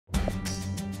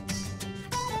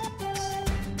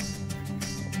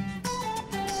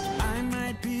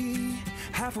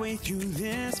Halfway through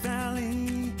this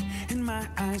valley, and my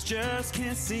eyes just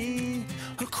can't see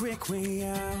a quick way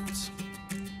out.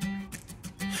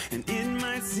 And it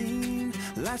might seem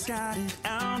life's got it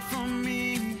out for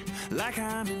me, like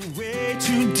I'm in way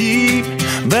too deep,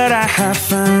 but I have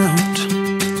found.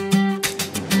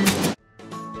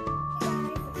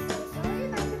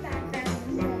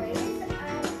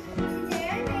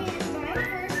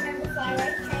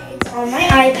 On my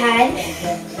iPad.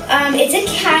 It's a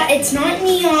cat. It's not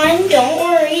neon. Don't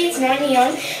worry, it's not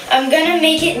neon. I'm gonna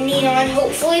make it neon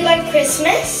hopefully by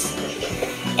Christmas.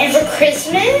 And for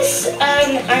Christmas,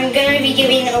 I'm gonna be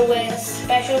giving away a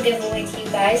special giveaway to you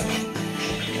guys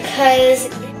because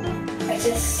I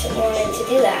just wanted to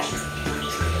do that.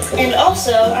 And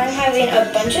also, I'm having a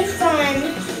bunch of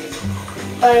fun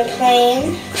by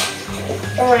playing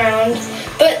around.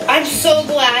 But I'm so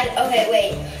glad. Okay,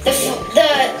 wait. The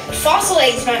fossil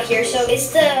egg's not here, so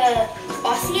is the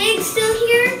Aussie egg still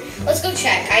here? Let's go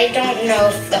check. I don't know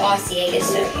if the Aussie egg is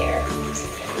still here.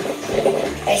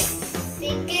 I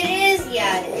think it is.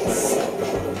 Yeah, it is.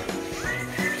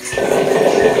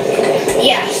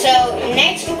 Yeah, so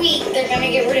next week they're gonna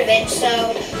get rid of it.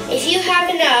 So if you have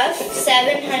enough,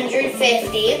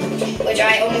 750, which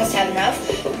I almost have enough,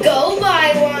 go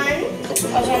buy one.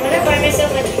 Also, I'm gonna buy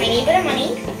myself a tiny bit of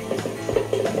money.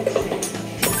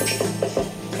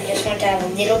 I just want to have a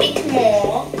little bit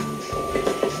more.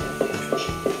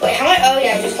 Wait, how much? Oh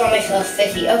yeah, I just bought myself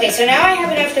 50. Okay, so now I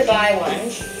have enough to buy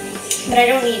one, but I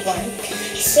don't need one.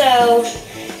 So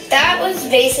that was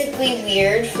basically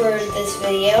weird for this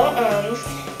video.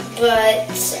 But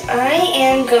I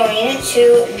am going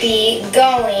to be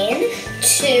going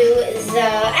to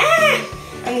the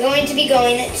I'm going to be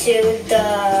going to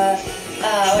the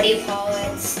what do you call it?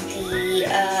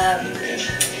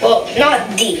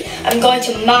 I'm going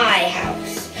to my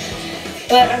house.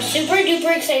 But I'm super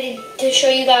duper excited to show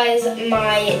you guys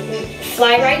my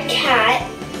fly ride cat.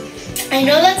 I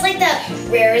know that's like the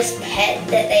rarest pet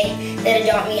that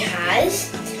Adopt Me has,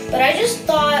 but I just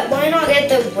thought, why not get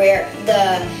the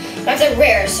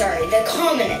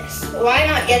commonest. Why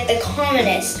not get the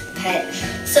commonest pet?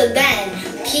 So then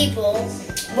people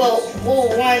will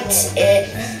want it.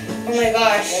 Oh my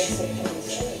gosh.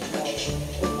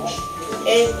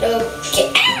 Okay.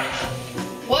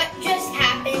 What just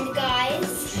happened,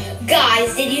 guys?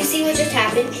 Guys, did you see what just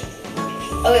happened?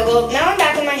 Okay, well, now I'm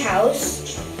back in my house.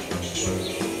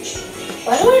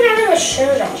 Why do I not have a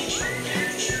shirt on?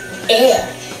 Ew,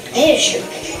 I need a shirt.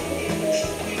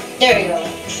 There we go.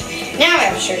 Now I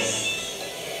have a shirt.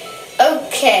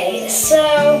 Okay, so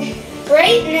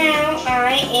right now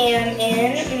I am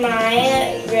in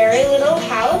my very little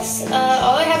house.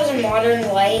 All I have is a modern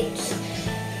light.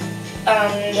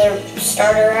 The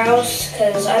starter house,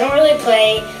 because I don't really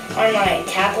play on my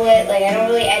tablet. Like, I don't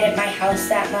really edit my house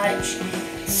that much.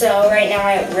 So right now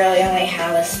I really only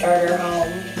have a starter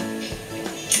home.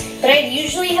 But I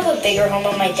usually have a bigger home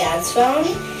on my dad's phone.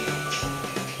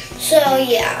 So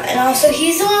yeah, and also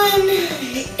his phone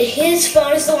is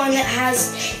the one that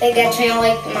gets me all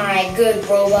like my good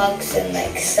Robux and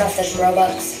like stuff that's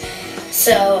Robux.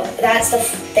 So that's the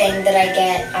thing that I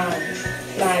get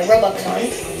my Robux on.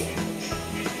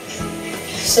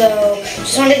 So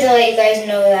just wanted to let you guys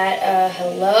know that.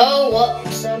 Hello,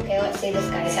 whoops. Okay, let's see this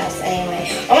guy's house anyway.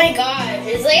 Oh my gosh,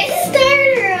 it's like a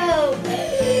starter home.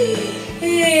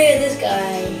 Yeah, this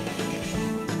guy.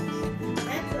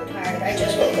 I'm so tired. I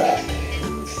just woke up.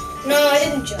 No, I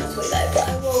didn't just wake up.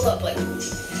 I woke up like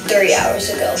 3 hours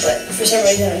ago, but for some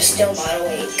reason I'm still not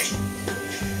awake.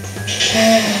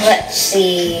 Let's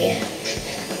see.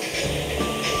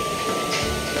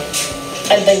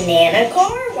 A banana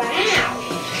car? Wow.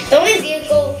 The only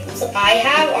vehicles I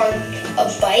have are a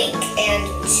bike and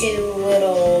two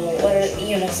little,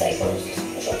 unicycles?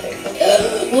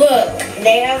 Look,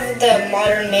 they have the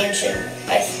modern mansion.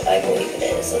 I believe it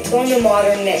is. Let's go in the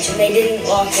modern mansion. They didn't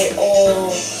lock it.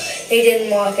 Oh, they didn't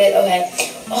lock it. Okay.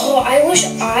 Oh, I wish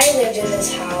I lived in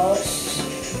this house.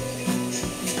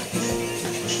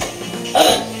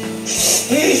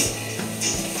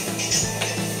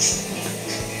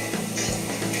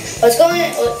 Let's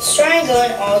try and go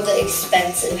in all the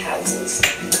expensive houses.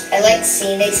 I like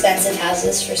seeing expensive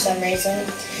houses for some reason.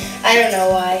 I don't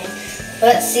know why.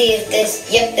 Let's see if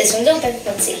yep, this one's open.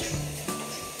 Let's see.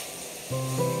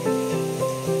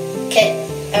 Okay,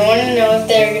 I want to know if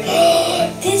they're,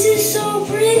 this is so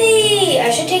pretty. I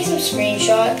should take some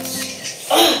screenshots.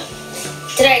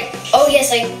 Oh yes,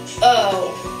 I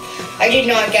did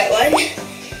not get one.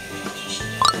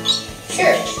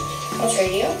 Sure, I'll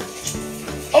trade you.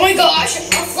 Oh my gosh, a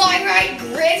fly ride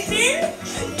griffin?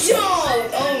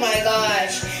 Don't! Oh my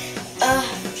gosh.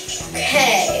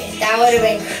 Okay. would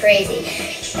have been crazy.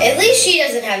 At least she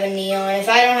doesn't have a neon. If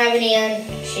I don't have a neon,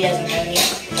 she doesn't have a neon.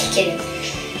 Just kidding.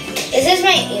 This is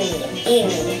my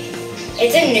emu.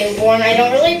 It's a newborn. I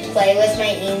don't really play with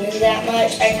my emu that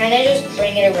much. I kind of just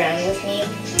bring it around with me. I'm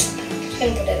just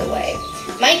going to put it away.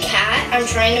 My cat, I'm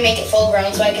trying to make it full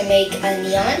grown so I can make a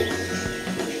neon.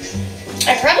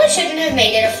 I probably shouldn't have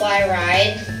made it a fly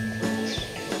ride.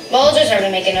 Well, I'll just have to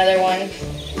make another one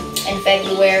in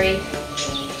February.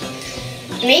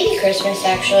 Maybe Christmas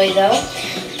actually though.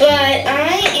 But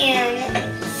I am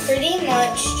pretty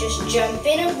much just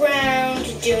jumping around,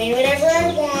 doing whatever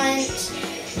I want.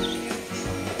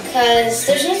 Because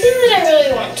there's nothing that I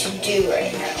really want to do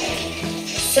right now.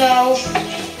 So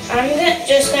I'm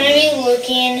just going to be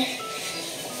looking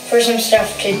for some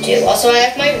stuff to do. Also, I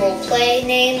have my roleplay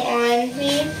name on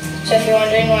me. So if you're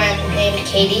wondering why I'm named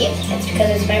Katie, it's because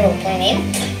it's my roleplay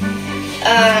name.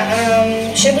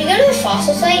 Should we go to the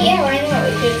fossil site? Yeah, why not?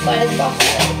 We could fly to the fossil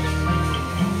site.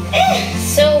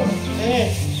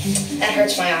 That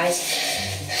hurts my eyes.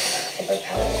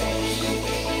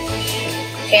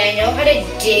 Okay, I know how to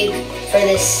dig for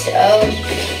this.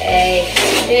 Okay.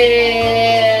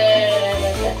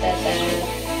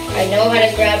 I know how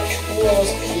to grab tools,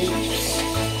 peeps.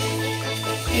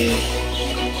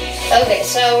 Okay,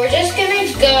 so we're just gonna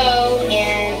go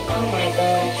and, oh my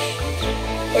gosh.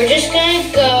 We're just gonna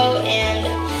go and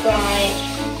find,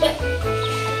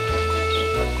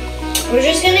 we're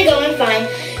just gonna go and find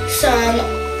some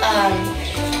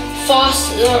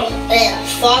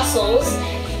fossils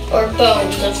or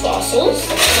bones of fossils, or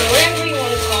whatever you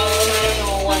want to call them, I don't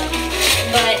know what.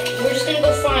 But we're just gonna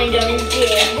go find them and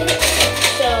dig,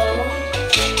 so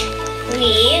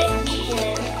we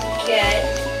can get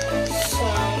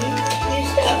some new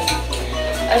stuff.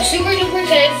 I'm super duper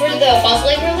excited for the fossil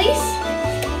egg release.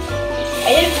 I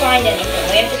didn't find anything.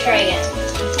 We have to try again.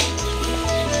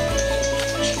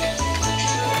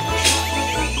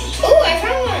 Ooh, I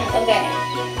found one. Okay.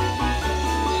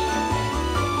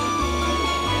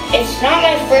 It's not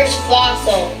my first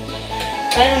fossil.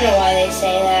 I don't know why they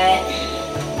say that.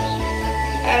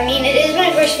 I mean, it is my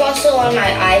first fossil on my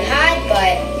iPad,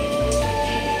 but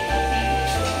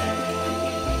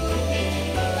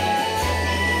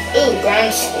ooh,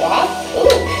 ground sloth?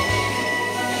 Ooh.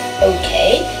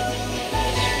 Okay.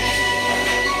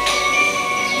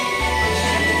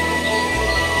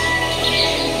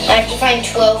 I have to find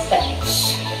 12 pets.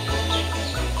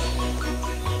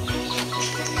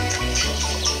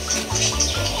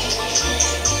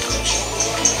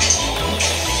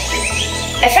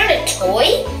 I found a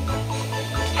toy?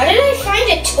 How did I find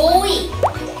a toy?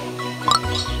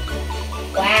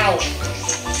 Wow.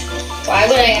 Why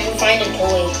would I ever find a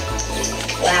toy?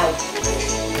 Wow.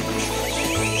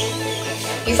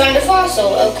 You found a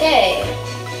fossil, okay.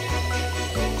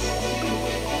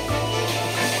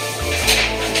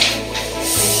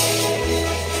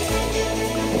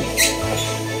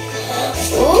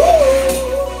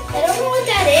 Ooh, I don't know what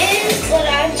that is, but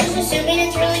I'm just assuming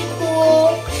it's really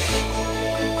cool.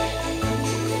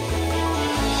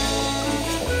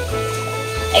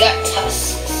 I got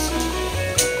tusks.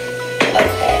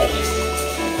 Okay.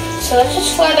 So let's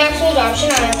just fly back to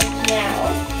Adoption Island now.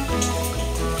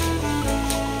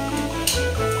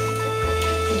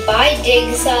 By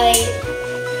dig site.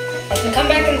 I can come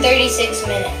back in 36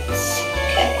 minutes.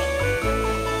 Okay.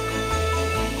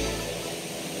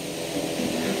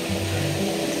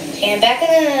 Okay, I'm back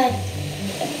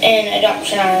in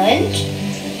Adoption Island.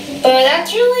 But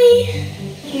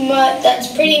that's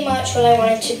pretty much what I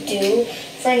wanted to do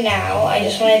for now. I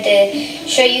just wanted to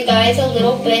show you guys a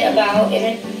little bit about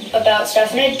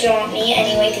stuff in Adopt Me.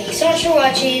 Anyway, thank you so much for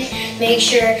watching. Make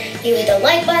sure you hit the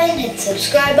like button, hit the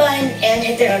subscribe button, and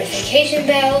hit the notification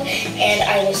bell. And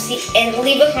I will see, and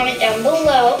leave a comment down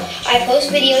below. I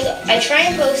post videos. I try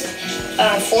and post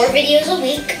 4 videos a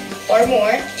week or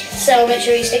more. So make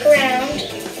sure you stick around.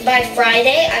 By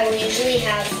Friday, I will usually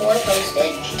have 4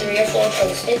 posted, 3 or 4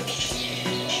 posted.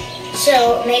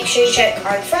 So make sure you check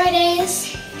on Fridays.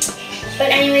 But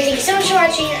anyway, thank you so much for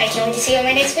watching. I can't wait to see you in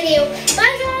my next video.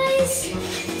 Bye, guys!